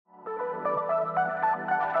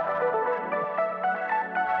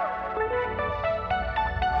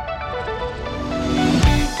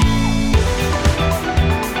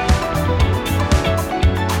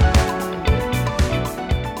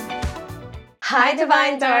Hi,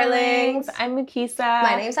 Divine Darlings. I'm Mukisa.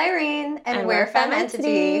 My name's Irene, and we're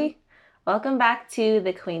Fantanesh. Welcome back to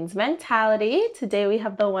The Queen's Mentality. Today we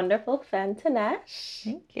have the wonderful Fantanesh.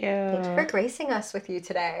 Thank you. Thanks for gracing us with you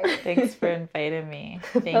today. Thanks for inviting me.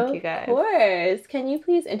 Thank you, guys. Of course. Can you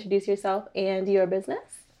please introduce yourself and your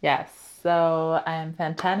business? Yes. So I'm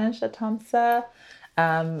Fantanesh Attomsa,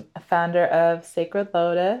 founder of Sacred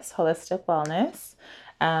Lotus Holistic Wellness.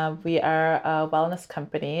 We are a wellness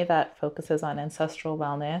company that focuses on ancestral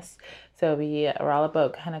wellness. So we're all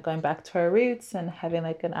about kind of going back to our roots and having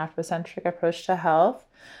like an Afrocentric approach to health.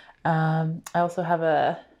 I also have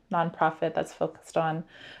a nonprofit that's focused on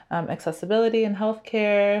accessibility in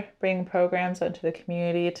healthcare, bringing programs out into the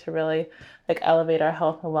community to really like elevate our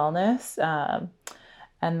health and wellness.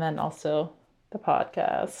 And then also the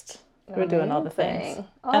podcast. We're doing all the things.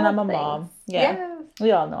 And I'm a mom. Yeah.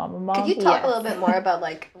 We all know I'm a mom. Could you talk a little bit more about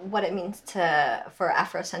like what it means for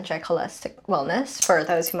Afrocentric holistic wellness for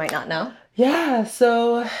those who might not know? Yeah,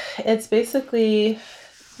 so it's basically,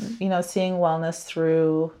 seeing wellness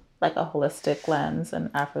through like a holistic lens, an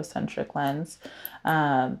Afrocentric lens.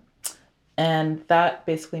 And that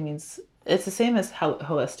basically means it's the same as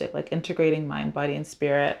holistic, like integrating mind, body, and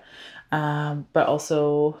spirit. But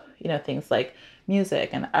also, things like music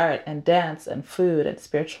and art and dance and food and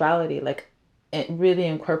spirituality, like it really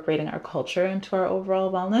incorporating our culture into our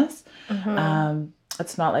overall wellness.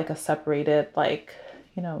 It's not like a separated, like,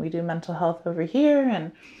 we do mental health over here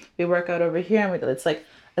and we work out over here, and it's like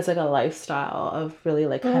a lifestyle of really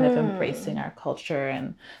like kind of embracing our culture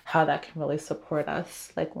and how that can really support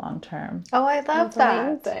us like long term. Oh, I love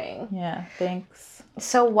that. Amazing. Yeah, thanks.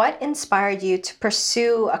 So what inspired you to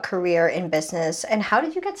pursue a career in business, and how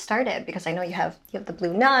did you get started? Because I know you have the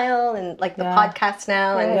Blue Nile and like the podcast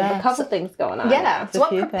now, and a couple things going on. Yeah. So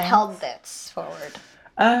what propelled this forward?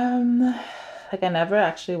 Like I never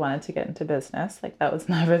actually wanted to get into business. Like that was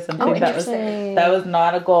never something that was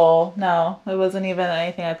not a goal. No, it wasn't even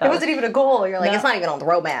anything I thought. It wasn't even a goal. You're like, it's not even on the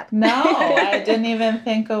roadmap. No, I didn't even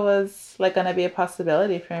think it was like going to be a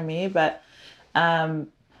possibility for me. But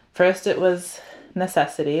first it was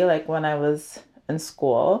necessity. Like when I was in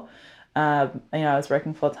school, I was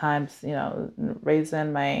working full time,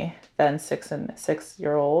 raising my then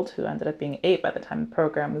 6-year-old who ended up being 8 by the time the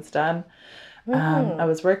program was done. I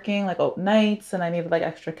was working like nights and I needed like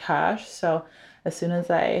extra cash. So as soon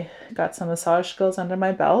as I got some massage skills under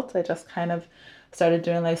my belt, I just kind of started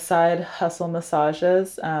doing like side hustle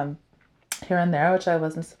massages here and there, which I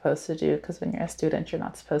wasn't supposed to do because when you're a student, you're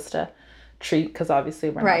not supposed to treat, because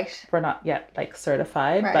obviously we're not yet like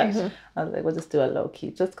certified. But I was like, we'll just do it low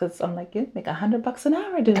key, just because I'm like, you make $100 an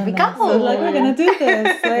hour doing this. So like we're gonna do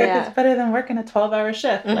this. Like it's better than working a 12-hour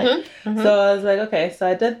shift. So I was like, okay, so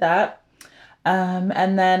I did that.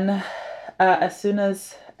 And then as soon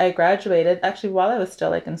as I graduated, actually while I was still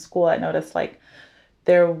like in school, I noticed like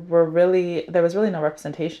there was really no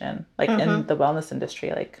representation like in the wellness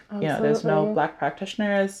industry. Like, there's no Black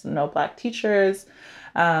practitioners, no Black teachers.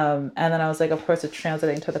 And then I was like, of course it's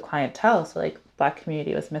translating to the clientele. So like Black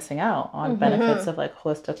community was missing out on benefits of like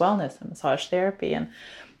holistic wellness and massage therapy. And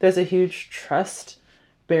there's a huge trust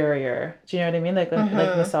barrier. Do you know what I mean? Like,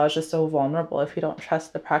 like massage is so vulnerable. If you don't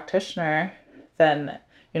trust the practitioner, then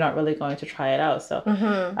you're not really going to try it out. So,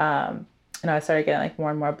 I started getting like more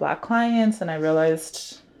and more Black clients, and I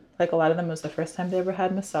realized like a lot of them was the first time they ever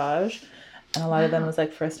had massage, and a lot of them was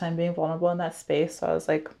like first time being vulnerable in that space. So I was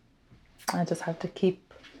like, I just have to keep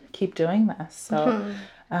doing this. So,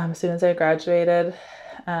 as soon as I graduated,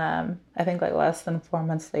 I think like less than 4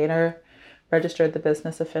 months later, registered the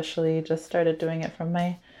business officially, just started doing it from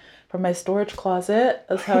my storage closet.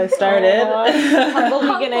 That's how I started. Humble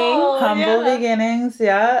beginnings. Humble beginnings,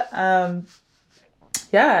 yeah.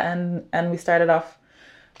 And we started off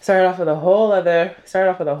with a whole other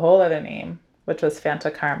name, which was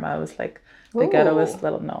Fanta Karma. It was like the ghettoest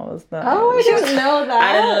little nose. I didn't know that.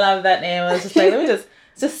 I didn't love that name. It was just like, let me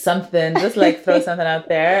just something, just like throw something out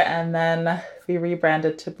there. And then we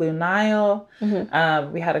rebranded to Blue Nile.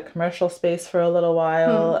 We had a commercial space for a little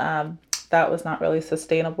while. That was not really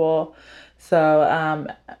sustainable. So,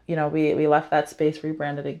 we left that space,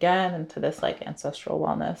 rebranded again into this like ancestral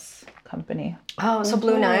wellness company. Oh, so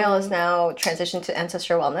Blue Nile is now transitioned to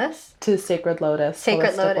ancestral wellness? To Sacred Lotus.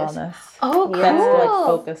 Sacred Lotus. Wellness. Oh, cool. That's like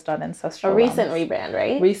focused on ancestral wellness. A recent wellness. Rebrand,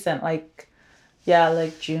 right? Recent, like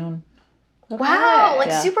June. Okay. Wow,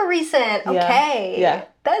 super recent. Okay. Yeah.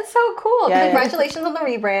 That's so cool. Yeah, Congratulations on the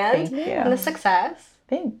rebrand. Thank you. And the success.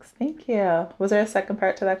 Thanks. Thank you. Was there a second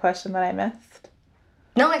part to that question that I missed?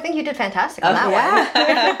 No, I think you did fantastic on that one.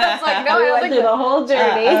 I was like, no, we went through the whole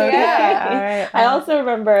journey. Yeah. All right. I also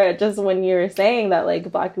remember just when you were saying that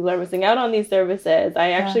like Black people are missing out on these services,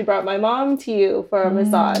 I actually brought my mom to you for a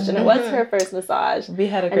massage, and it was her first massage. We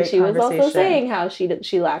had a great and she conversation. was also saying how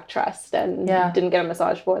she lacked trust and didn't get a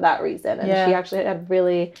massage for that reason, and she actually had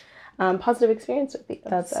really positive experience with you.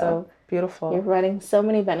 That's so beautiful. You're providing so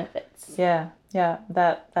many benefits. Yeah.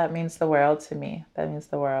 That means the world to me. That means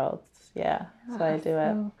the world. Yeah. So I do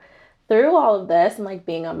it. Through all of this and like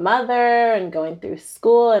being a mother and going through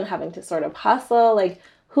school and having to sort of hustle, like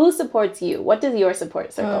who supports you? What does your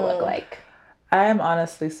support circle look like? I am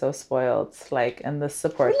honestly so spoiled, like in the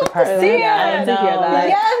support department. I know. To hear that.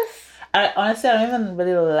 Yes. I don't even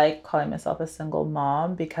really like calling myself a single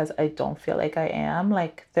mom because I don't feel like I am.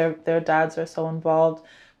 Like their dads are so involved.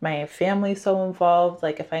 My family's so involved.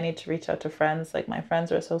 Like if I need to reach out to friends, like my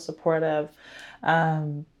friends are so supportive.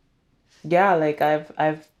 Like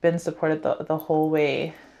I've been supported the whole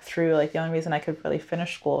way through. Like the only reason I could really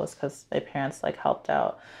finish school was because my parents like helped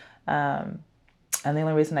out. And the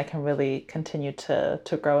only reason I can really continue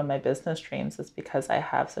to grow in my business dreams is because I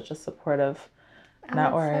have such a supportive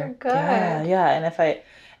network. That's so good. Yeah. And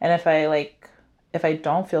if I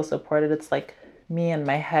don't feel supported, it's like me in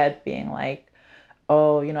my head being like,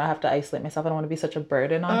 oh, I have to isolate myself. I don't want to be such a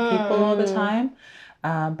burden on people all the time.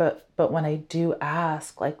 But when I do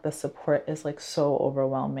ask, like the support is like so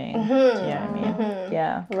overwhelming. Do you know what I mean?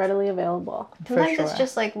 Yeah. Readily available. Sometimes it's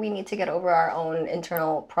just like we need to get over our own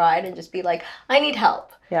internal pride and just be like, I need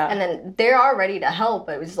help. Yeah. And then they are ready to help,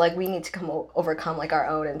 but it was like we need to overcome like our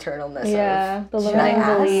own internalness. Yeah. Of, The limiting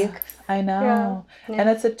belief. I know. Yeah. And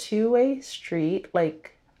it's a two-way street.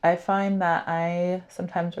 Like I find that I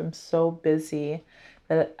sometimes am so busy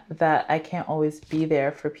that I can't always be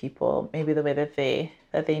there for people, maybe the way that they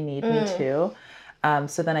need me to.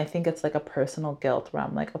 So then I think it's like a personal guilt where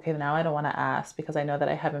I'm like, okay, now I don't want to ask because I know that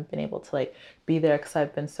I haven't been able to like be there because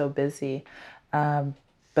I've been so busy. But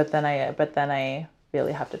then I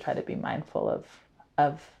really have to try to be mindful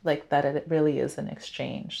of like that it really is an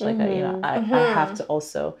exchange. Like I have to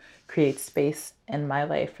also create space in my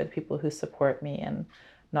life for the people who support me and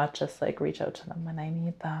not just like reach out to them when I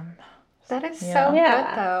need them. That is so good,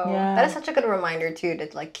 though. Yeah. That is such a good reminder, too, to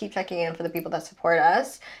like keep checking in for the people that support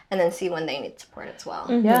us and then see when they need support as well.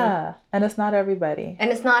 Yeah. And it's not everybody.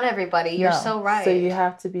 You're so right. So you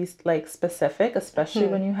have to be like specific, especially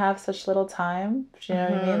when you have such little time. Do you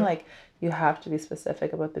know what I mean? Like you have to be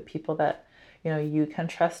specific about the people that, you can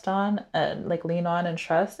trust on and like lean on and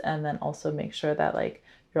trust. And then also make sure that like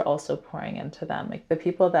you're also pouring into them. Like the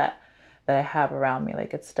people that I have around me,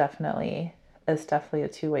 like it's definitely a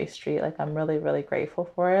two-way street. Like I'm really, really grateful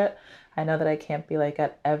for it. I know that I can't be like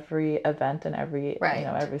at every event and every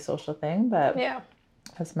every social thing, but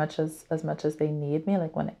as much as they need me,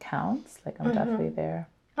 like when it counts, like I'm definitely there.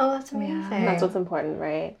 Oh, that's amazing. That's what's important,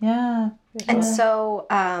 right? Yeah. And so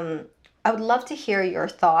I would love to hear your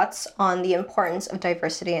thoughts on the importance of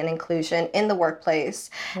diversity and inclusion in the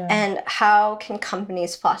workplace and how can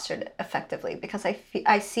companies foster it effectively? Because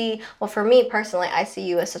I see, well, for me personally, I see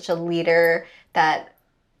you as such a leader that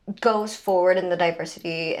goes forward in the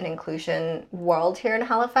diversity and inclusion world here in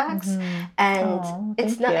Halifax. And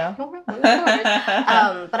it's not,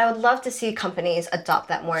 but I would love to see companies adopt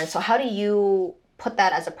that more. And so how do you put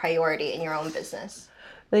that as a priority in your own business?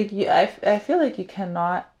 Like I feel like you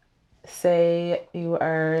cannot say you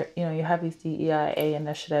are, you have these DEIA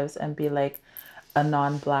initiatives and be like a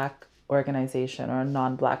non-Black organization or a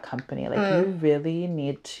non-Black company. Like you really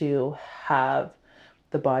need to have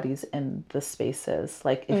the bodies in the spaces.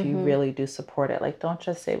 Like if you really do support it, like don't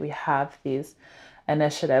just say we have these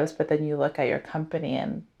initiatives, but then you look at your company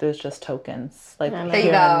and there's just tokens like here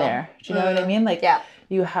and there. Do you know what I mean? Like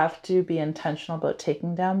you have to be intentional about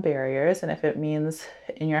taking down barriers. And if it means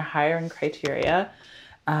in your hiring criteria,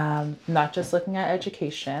 not just looking at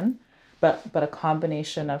education, but a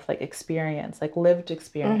combination of like experience, like lived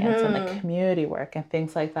experience and like community work and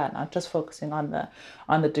things like that, not just focusing on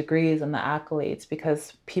the degrees and the accolades,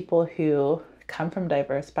 because people who come from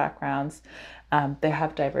diverse backgrounds, they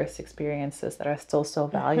have diverse experiences that are still so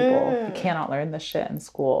valuable. You cannot learn this shit in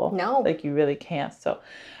school. No. Like you really can't. So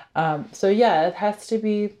yeah, there has to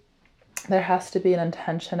be an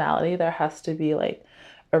intentionality. There has to be like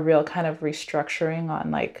a real kind of restructuring on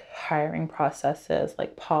like hiring processes,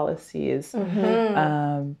 like policies.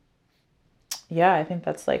 I think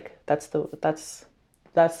that's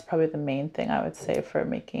probably the main thing I would say for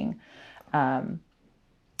making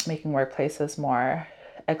workplaces more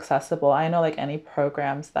accessible. I know like any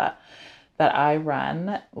programs that I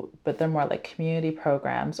run, but they're more like community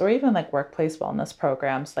programs or even like workplace wellness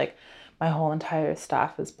programs. Like my whole entire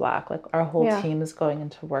staff is Black. Like our whole Yeah. team is going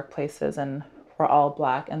into workplaces and we're all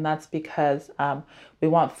Black. And that's because we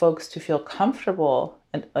want folks to feel comfortable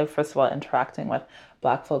and, like, first of all, interacting with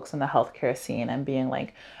Black folks in the healthcare scene and being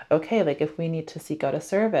like, okay, like if we need to seek out a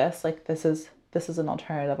service, like this is an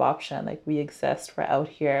alternative option. Like we exist, we're out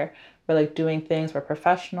here, we're like doing things, we're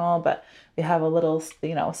professional, but we have a little,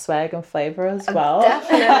 you know, swag and flavor as well.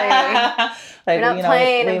 Definitely. Like, we're not you know,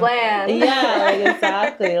 plain and bland. Yeah, like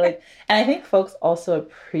exactly. Like, and I think folks also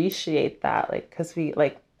appreciate that, like, because we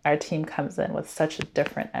like our team comes in with such a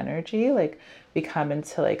different energy. Like we come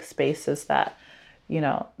into like spaces that, you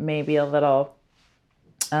know, maybe a little,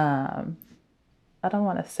 I don't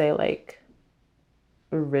want to say like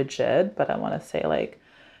rigid, but I want to say like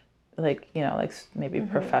you know, like maybe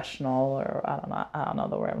professional, or I don't know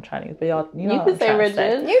the word I'm trying to use, but y'all, you know, You could say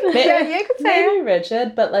rigid. You could say maybe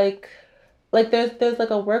rigid, but like there's like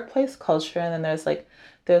a workplace culture, and then there's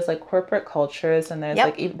like corporate cultures, and there's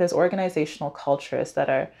like even there's organizational cultures that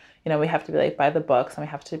are, you know, we have to be like by the books, and we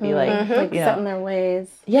have to be like you set in know, their ways.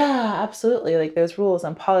 yeah, absolutely. Like there's rules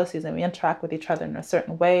and policies, and we interact with each other in a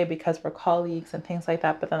certain way because we're colleagues and things like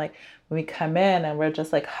that. But then like when we come in and we're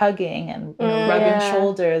just like hugging and, you know, rubbing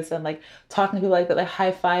shoulders and like talking to people like that, like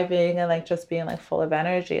high-fiving and like just being like full of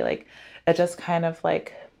energy, like it just kind of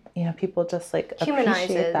like, you know, people just like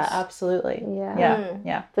appreciate that. Absolutely.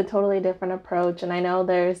 Yeah. It's a totally different approach. And I know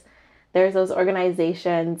there's those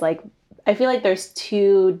organizations, like I feel like there's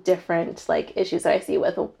two different like issues that I see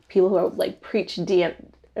with people who are like preach DEI.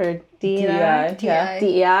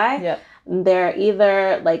 Yeah. They're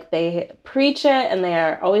either like they preach it and they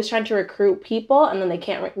are always trying to recruit people, and then they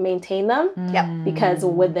can't maintain them because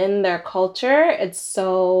within their culture it's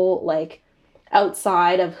so like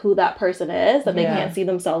outside of who that person is that they can't see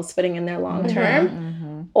themselves fitting in there long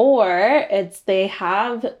term. Or it's they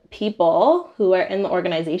have people who are in the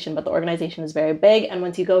organization, but the organization is very big, and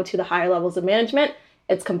once you go to the higher levels of management,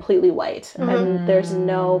 it's completely white and there's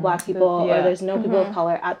no Black people or there's no people of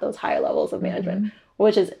color at those higher levels of management,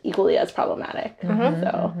 which is equally as problematic.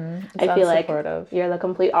 So I feel like you're the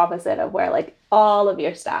complete opposite of where like all of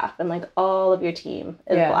your staff and like all of your team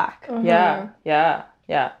is Black.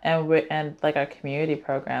 Yeah. And like our community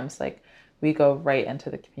programs, like we go right into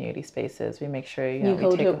the community spaces. We make sure, you know, you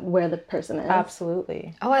go to where the person is.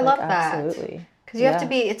 Absolutely. Oh, I love that. Absolutely. Because you have to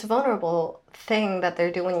be, it's a vulnerable thing that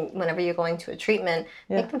they're doing whenever you're going to a treatment.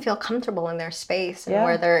 Make them feel comfortable in their space and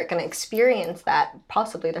where they're going to experience that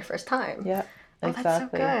possibly their first time. Yeah, exactly.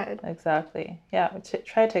 That's so good. Exactly. Yeah,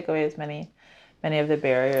 try to take away as many of the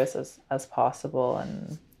barriers as possible.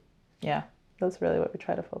 And yeah, that's really what we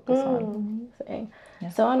try to focus on. Amazing. Yeah.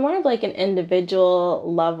 So on more of like an individual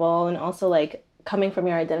level, and also like coming from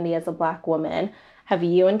your identity as a Black woman, have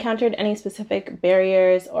you encountered any specific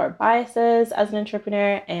barriers or biases as an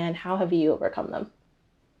entrepreneur, and how have you overcome them?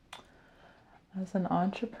 As an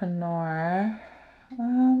entrepreneur,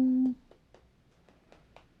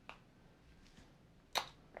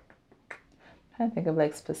 I think of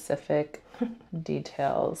like specific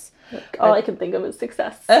details. Like, all I can think of is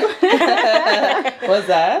success. What's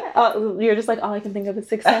that? You're just like, all I can think of is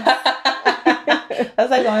success.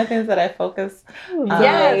 That's like the only things that I focus on.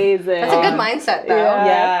 Yes. That's a good mindset though.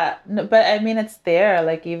 Yeah. No, but I mean, it's there.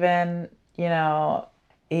 Like even, you know,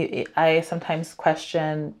 I sometimes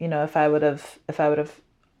question, you know, if I would have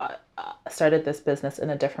started this business in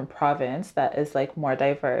a different province that is like more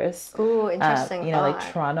diverse. Ooh, interesting. You know,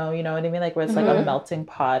 like Toronto, you know what I mean? Like where it's like a melting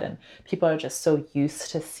pot and people are just so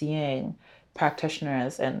used to seeing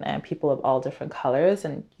practitioners and people of all different colors,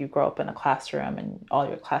 and you grow up in a classroom and all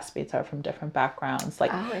your classmates are from different backgrounds.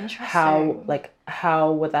 Like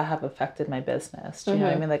how would that have affected my business? Do you know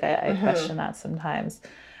what I mean? Like I question that sometimes.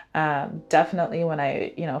 Definitely when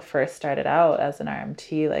I, you know, first started out as an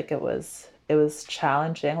RMT, like it was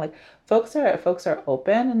challenging. Like folks are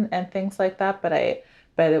open and things like that, but it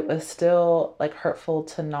was still like hurtful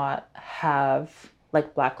to not have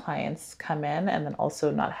like Black clients come in and then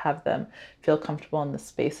also not have them feel comfortable in the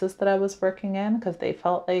spaces that I was working in, because they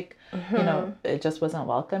felt like, you know, it just wasn't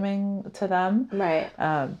welcoming to them. Right.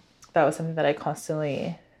 That was something that I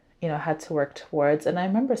constantly, you know, had to work towards. And I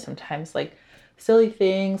remember sometimes like silly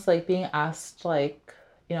things like being asked like,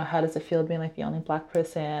 you know, how does it feel being like the only Black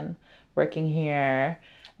person working here?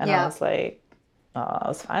 And I was like, I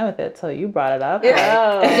was fine with it till you brought it up. Didn't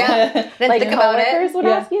like think about it. Would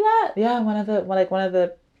ask you that? Yeah, one of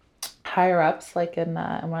the higher ups, like in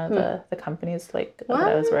one of the companies like that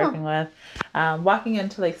I was working with, walking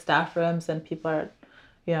into like staff rooms and people are,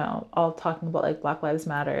 you know, all talking about like Black Lives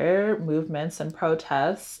Matter movements and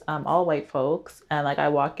protests, all white folks, and like I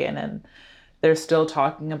walk in and they're still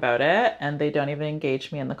talking about it and they don't even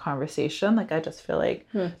engage me in the conversation. Like, I just feel like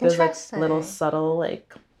there's like little subtle,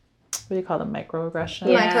 like, what do you call them? Microaggressions?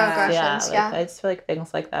 Microaggressions, yeah. Like, I just feel like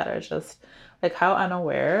things like that are just like, how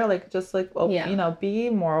unaware, like, just like, you know, be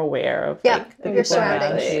more aware of like the your people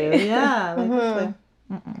around you. Yeah. Like,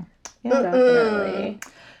 yeah, definitely.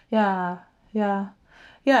 Yeah.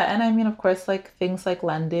 And I mean, of course, like things like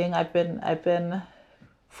lending, I've been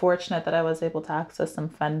fortunate that I was able to access some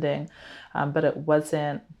funding, but it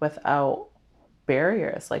wasn't without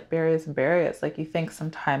barriers. Like, you think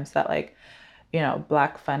sometimes that, like, you know,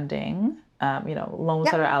 Black funding, you know, loans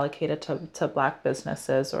that are allocated to Black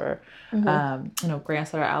businesses, or you know,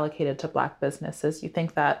 grants that are allocated to Black businesses, you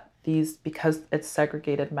think that these, because it's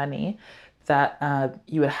segregated money, that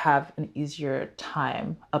you would have an easier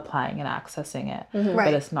time applying and accessing it.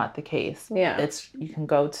 But it's not the case. It's, you can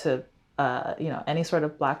go to you know, any sort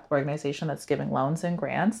of Black organization that's giving loans and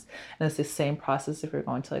grants, and it's the same process if you're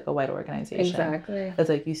going to like a white organization. Exactly. It's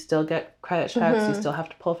like, you still get credit checks, you still have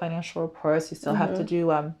to pull financial reports, you still have to do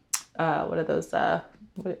what are those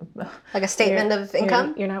like a statement of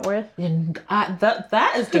income? Your net worth?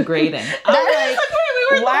 That is degrading. I'm like,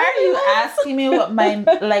 why are you asking me what my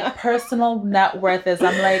like personal net worth is?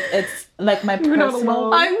 I'm like, it's like my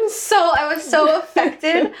personal. I was so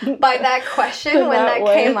affected by that question when that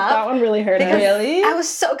came up. That one really hurt us. Really? I was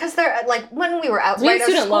so, because they're like, when we were out, we had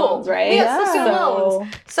student loans, right? Yeah, student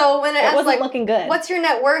loans. So when it was like, looking good. What's your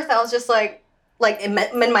net worth? I was just like in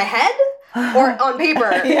my head or on paper?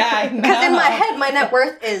 Yeah, I know. Because in my head, my net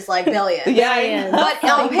worth is like billions. Yeah, I know. But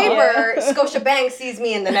on paper, Scotiabank sees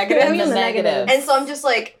me in the negative. In the negative. And so I'm just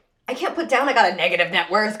like, I can't put down I got a negative net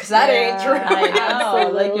worth because that ain't true. I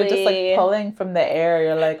know. Like, you're just like pulling from the air.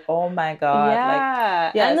 You're like, oh my God.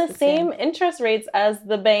 Yeah. Like, and the same interest rates as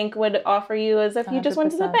the bank would offer you as if you just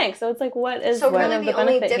went to the bank. So it's like, what is so one really of the the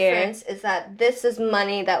only benefit difference is that this is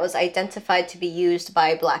money that was identified to be used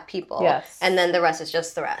by Black people. Yes. And then the rest is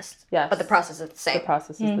just the rest. Yes. But the process is the same. The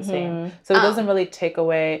process is the same. So it doesn't really take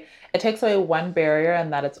away, it takes away one barrier,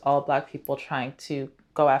 and that it's all Black people trying to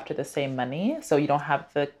go after the same money. So you don't have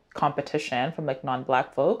the competition from like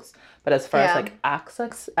non-Black folks, but as far as like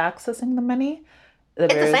accessing the money, the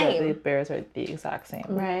barriers are the exact same.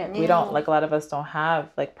 Right. We don't, like, a lot of us don't have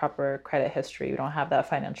like proper credit history. We don't have that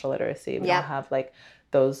financial literacy. We don't have like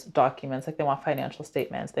those documents. Like, they want financial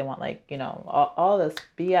statements. They want, like, you know, all this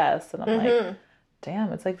BS. And I'm like,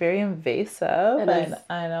 damn, it's like very invasive. And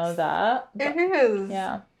I know that. It is.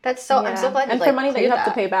 Yeah. That's so, I'm so glad you, and for money that you have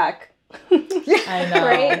to pay back. I know.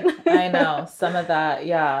 Right? I know. Some of that,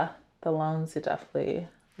 the loans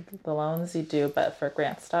you do, but for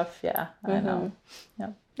grant stuff, I know. Yeah.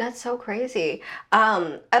 That's so crazy.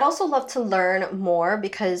 I'd also love to learn more,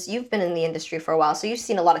 because you've been in the industry for a while, so you've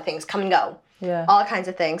seen a lot of things come and go. Yeah. All kinds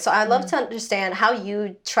of things. So I'd love to understand how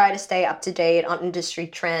you try to stay up to date on industry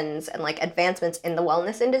trends and like advancements in the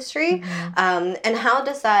wellness industry. And how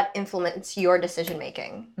does that influence your decision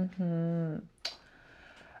making?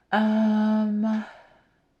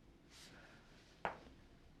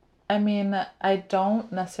 I mean, I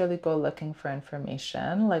don't necessarily go looking for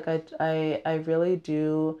information. Like, I really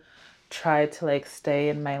do try to like stay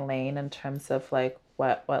in my lane in terms of like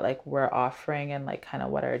what like we're offering and like kind of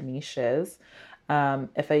what our niche is.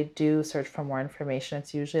 If I do search for more information,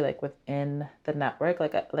 it's usually like within the network.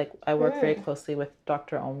 Like I work very closely with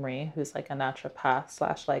Dr. Omri, who's like a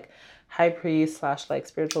naturopath / like high priest / like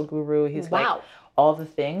spiritual guru. He's like all the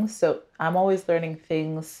things. So I'm always learning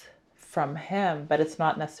things from him, but it's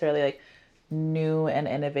not necessarily like new and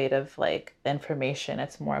innovative like information.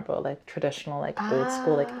 It's more about like traditional, like old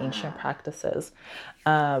school, like ancient practices.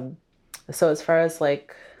 So as far as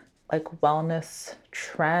like wellness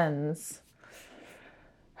trends,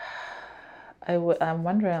 I'm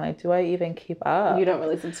wondering, like, do I even keep up? You don't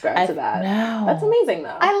really subscribe to that. No. That's amazing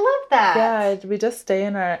though. I love that. Yeah, we just stay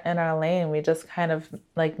in our lane. We just kind of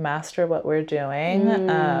like master what we're doing.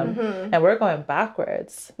 And we're going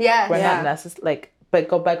backwards. Yeah. We're not necessarily like,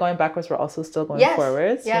 but by going backwards, we're also still going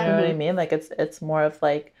forwards. Yeah. You know what I mean? Like, it's more of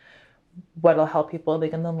like what'll help people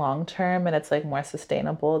like in the long term, and it's like more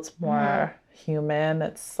sustainable. It's more human.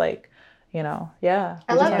 It's like, you know,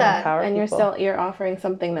 I love that. And you're offering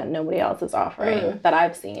something that nobody else is offering that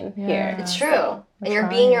I've seen here. It's true. So, and you're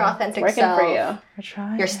being your authentic working self. For you. We're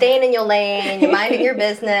trying. You're staying in your lane. You're minding your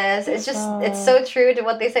business. It's just, it's so true to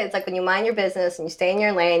what they say. It's like when you mind your business and you stay in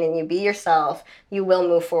your lane and you be yourself, you will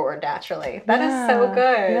move forward naturally. That is so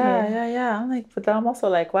good. Yeah. I'm like, but then I'm also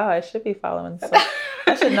like, wow, I should be following stuff.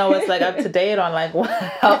 I should know what's like up to date on like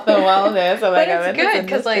health and wellness. But it's good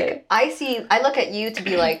because like I look at you to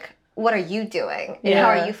be like what are you doing and how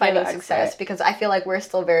are you finding success? Because I feel like we're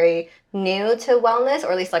still very new to wellness,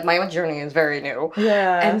 or at least like my journey is very new.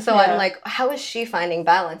 And so I'm like, how is she finding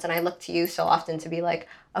balance? And I look to you so often to be like,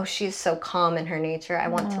 oh, she's so calm in her nature. I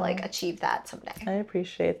want to like achieve that someday. I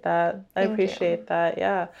appreciate that. I appreciate that.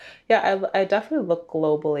 Yeah. I definitely look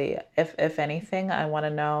globally. If anything, I want to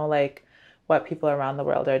know like what people around the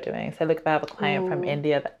world are doing. So like if I have a client from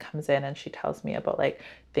India that comes in and she tells me about like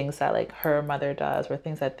things that like her mother does or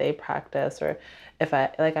things that they practice, or if I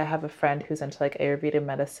have a friend who's into like Ayurvedic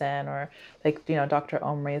medicine, or like, you know, Dr.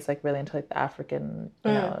 Omri is like really into like the African,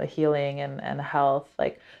 you know, healing and health.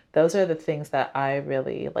 Like those are the things that I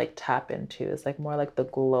really like tap into, is like more like the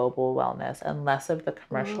global wellness and less of the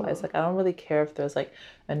commercialized. Like I don't really care if there's like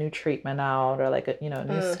a new treatment out, or like a, you know,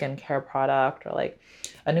 new skincare product, or like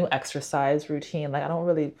a new exercise routine. Like I don't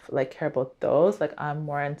really like care about those. Like I'm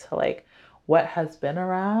more into like what has been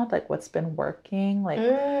around, like what's been working, like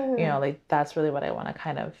you know, like that's really what I want to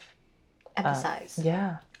kind of emphasize.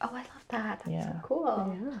 Yeah. Oh, I love that. That's so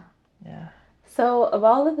cool. Yeah. So of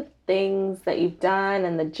all of the things that you've done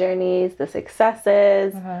and the journeys, the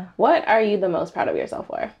successes, what are you the most proud of yourself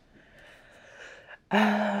for?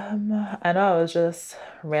 I know I was just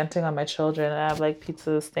ranting on my children, and I have like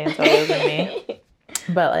pizza stains all over me.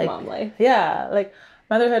 But like Mom life. Yeah, like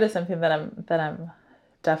motherhood is something that I'm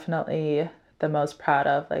definitely the most proud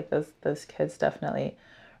of. Like those kids definitely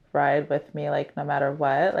ride with me, like no matter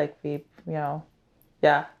what. Like we, you know,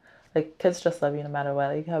 like kids just love you no matter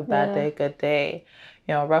what. Like you have a bad day, good day,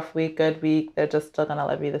 you know, rough week, good week, they're just still gonna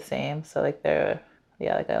love you the same. So like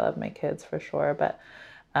like I love my kids for sure. But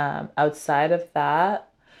outside of that,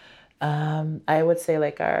 I would say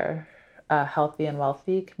like our Healthy and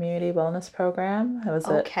Wealthy Community Wellness Program. It was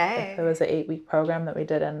an 8-week program that we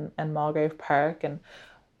did in Mulgrave Park, and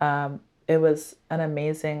it was an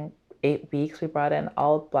amazing 8 weeks. We brought in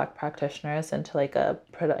all Black practitioners into like a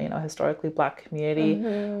historically Black community,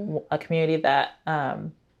 a community that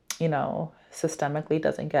you know, systemically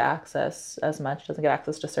doesn't get access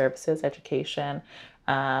to services, education.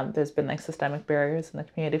 There's been like systemic barriers in the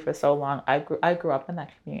community for so long. I grew up in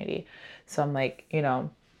that community, so I'm like, you know,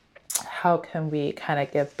 how can we kind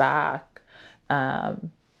of give back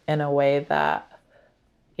in a way that,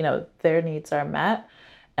 you know, their needs are met,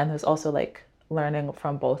 and there's also like learning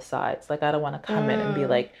from both sides. Like I don't want to come in and be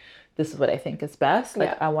like, this is what I think is best.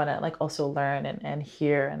 Like I want to like also learn and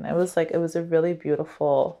hear. And it was a really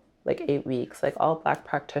beautiful like 8 weeks, like all Black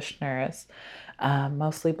practitioners,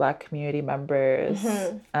 mostly Black community members,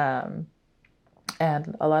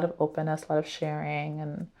 and a lot of openness, a lot of sharing,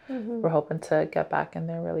 and we're hoping to get back in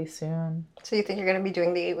there really soon. So you think you're going to be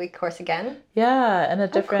doing the 8-week course again? Yeah, in a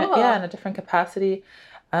different capacity,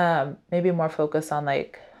 maybe more focus on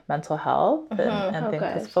like mental health and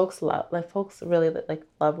things, because folks really like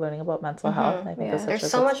love learning about mental health. And I think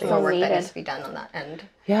there's so much more work that needs to be done on that end.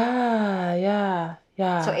 Yeah.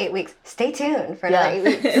 So 8 weeks. Stay tuned for another 8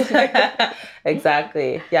 weeks.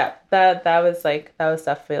 Exactly. Yeah. That was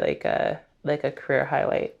definitely like a career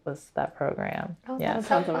highlight, was that program. Oh, that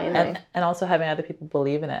sounds amazing. And also having other people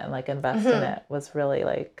believe in it and like invest in it was really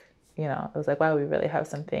like, you know, it was like, wow, we really have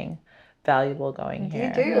something valuable going here.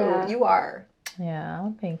 You do. Yeah. You are. Yeah,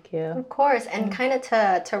 well, thank you. Of course. And kind of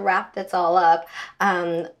to wrap this all up,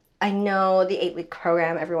 I know the 8-week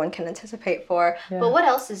program everyone can anticipate for, but what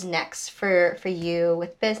else is next for you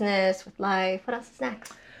with business, with life? What else is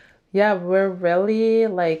next? Yeah, we're really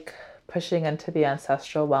like pushing into the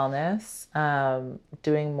ancestral wellness,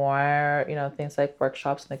 doing more, you know, things like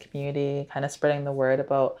workshops in the community, kind of spreading the word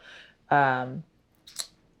about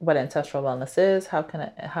what ancestral wellness is, how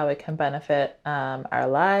it can benefit our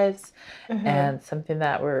lives, and something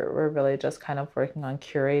that we're really just kind of working on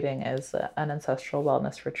curating is an ancestral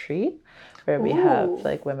wellness retreat, where we have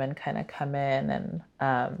like women kind of come in, and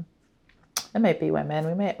it might be women.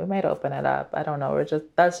 We might open it up. I don't know.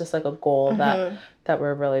 That's just like a goal that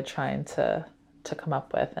we're really trying to come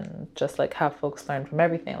up with, and just like have folks learn from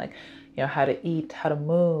everything, like, you know, how to eat, how to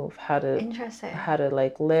move, how to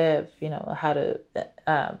like live, you know, how to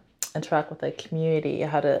interact with like community,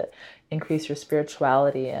 how to increase your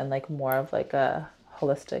spirituality in like more of like a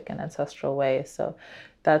holistic and ancestral way. So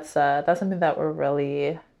that's something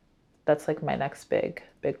that that's like my next big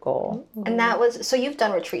goal. And so you've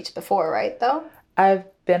done retreats before, right, though? I've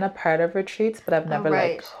been a part of retreats, but I've never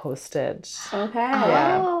like hosted. Okay.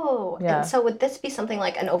 Oh, yeah. And so would this be something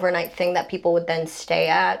like an overnight thing that people would then stay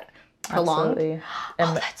at prolonged. Absolutely. Oh,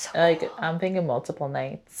 And that's so like cool. I'm thinking multiple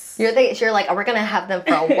nights. You're like, oh, we're gonna have them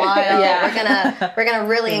for a while. Yeah. We're gonna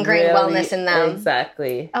really ingrain wellness in them.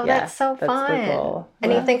 Exactly. Oh, Yeah, that's so fun. The goal.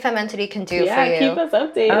 Anything Fermentity can do for you. Keep us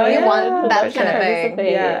updated. Oh, You want yeah, that for kind of sure.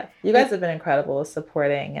 thing. Yeah, you guys have been incredible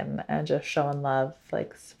supporting and just showing love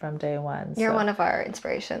like from day one. You're so. one of our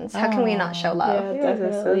inspirations. How can we not show love? Yeah, You guys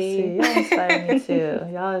are so definitely. sweet. Y'all inspire me too.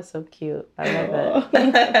 Y'all are so cute. I love I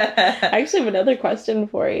it. actually have another question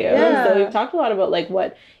for you. Yeah. So we've talked a lot about like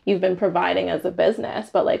what you've been providing as a business,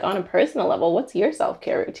 but like on a personal level, what's your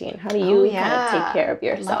self-care routine? How do you kind of take care of I'd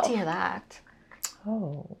love yourself? to hear that.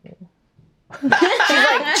 Oh. She's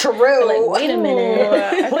like, true. Like, wait a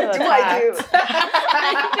minute. What do I do?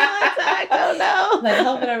 I don't know. Like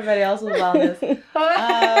helping everybody else with wellness.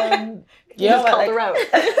 You just called her out.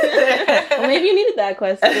 Well, maybe you needed that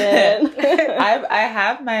question. I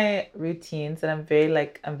have my routines and I'm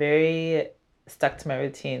very stuck to my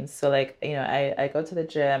routines. So like, you know, I go to the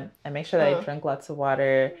gym, I make sure that I drink lots of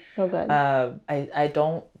water. Oh, good. I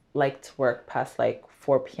don't like to work past like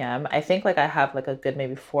 4 p.m. I think like I have like a good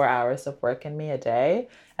maybe 4 hours of work in me a day.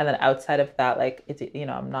 And then outside of that, like, it's, you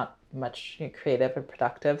know, I'm not much creative and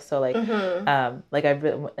productive. So like, like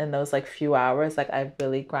in those like few hours, like I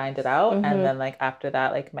really grind it out. And then like after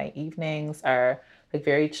that, like my evenings are like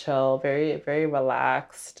very chill, very, very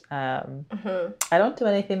relaxed. I don't do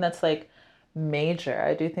anything that's like major.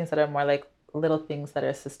 I do things that are more like little things that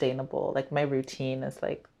are sustainable. Like my routine is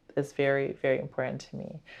very, very important to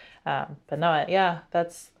me. But no, yeah,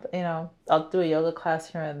 that's, you know, I'll do a yoga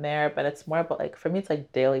class here and there, but it's more about like, for me, it's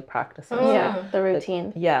like daily practices. Yeah, the routine.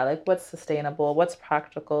 Like, yeah, like what's sustainable, what's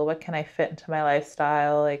practical, what can I fit into my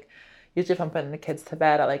lifestyle? Like usually if I'm putting the kids to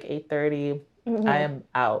bed at like 8:30, I am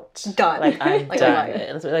out. Done. Like I'm Like, done.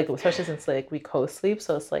 It's like, especially since like we co-sleep,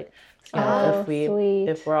 so it's like, you know,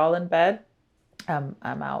 if we're all in bed, I'm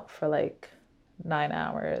out for like 9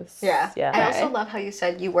 hours. Yeah. Yeah. I also love how you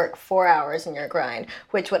said you work 4 hours in your grind,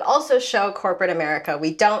 which would also show corporate America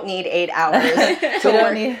we don't need 8 hours to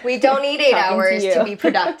work. We don't need 8 hours to be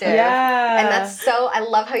productive. Yeah. And that's so, I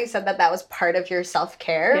love how you said that was part of your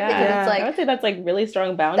self-care. Yeah. Because it's like, I would say that's like really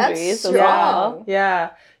strong boundaries. That's strong. Yeah.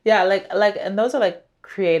 Like, and those are like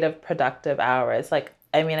creative, productive hours. Like,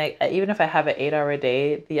 I mean, even if I have an 8-hour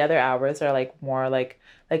day, the other hours are like more like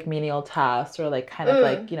menial tasks or like kind of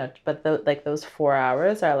like, you know, but like those 4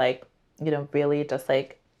 hours are like, you know, really just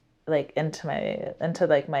like into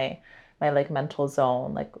like my like mental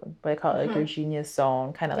zone, like what I call it, like your genius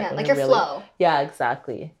zone, kind of like, like your flow. Yeah,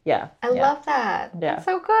 exactly. Yeah. I love that. Yeah. That's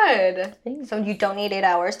so good. Thanks. So you don't need 8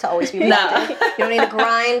 hours to always be productive. You don't need to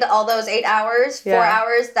grind all those 8 hours, 4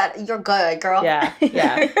 hours, that you're good, girl. Yeah.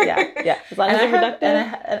 As long as you're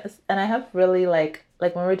productive. And I have really like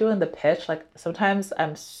when we're doing the pitch, like sometimes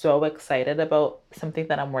I'm so excited about something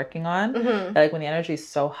that I'm working on. That, like when the energy is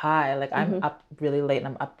so high, like I'm up really late and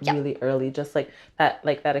I'm up really early. Just like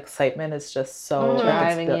that excitement is just so it's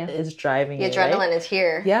driving The you. adrenaline Right? is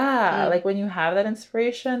here. Yeah. Like when you have that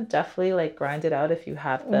inspiration, definitely like grind it out if you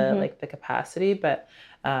have the like the capacity. But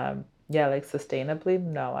yeah, like sustainably,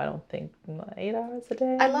 no, I don't think 8 hours a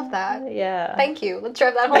day. I love that. Yeah. Thank you. Let's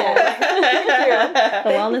drive that home. The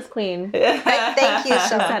wellness queen. Thank you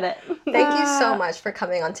so Said it. Thank you so much for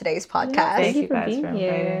coming on today's podcast. Thank you for guys being for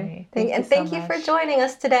here. inviting me. Thank you for joining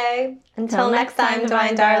us today. Until next time,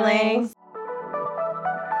 Divine Darlings.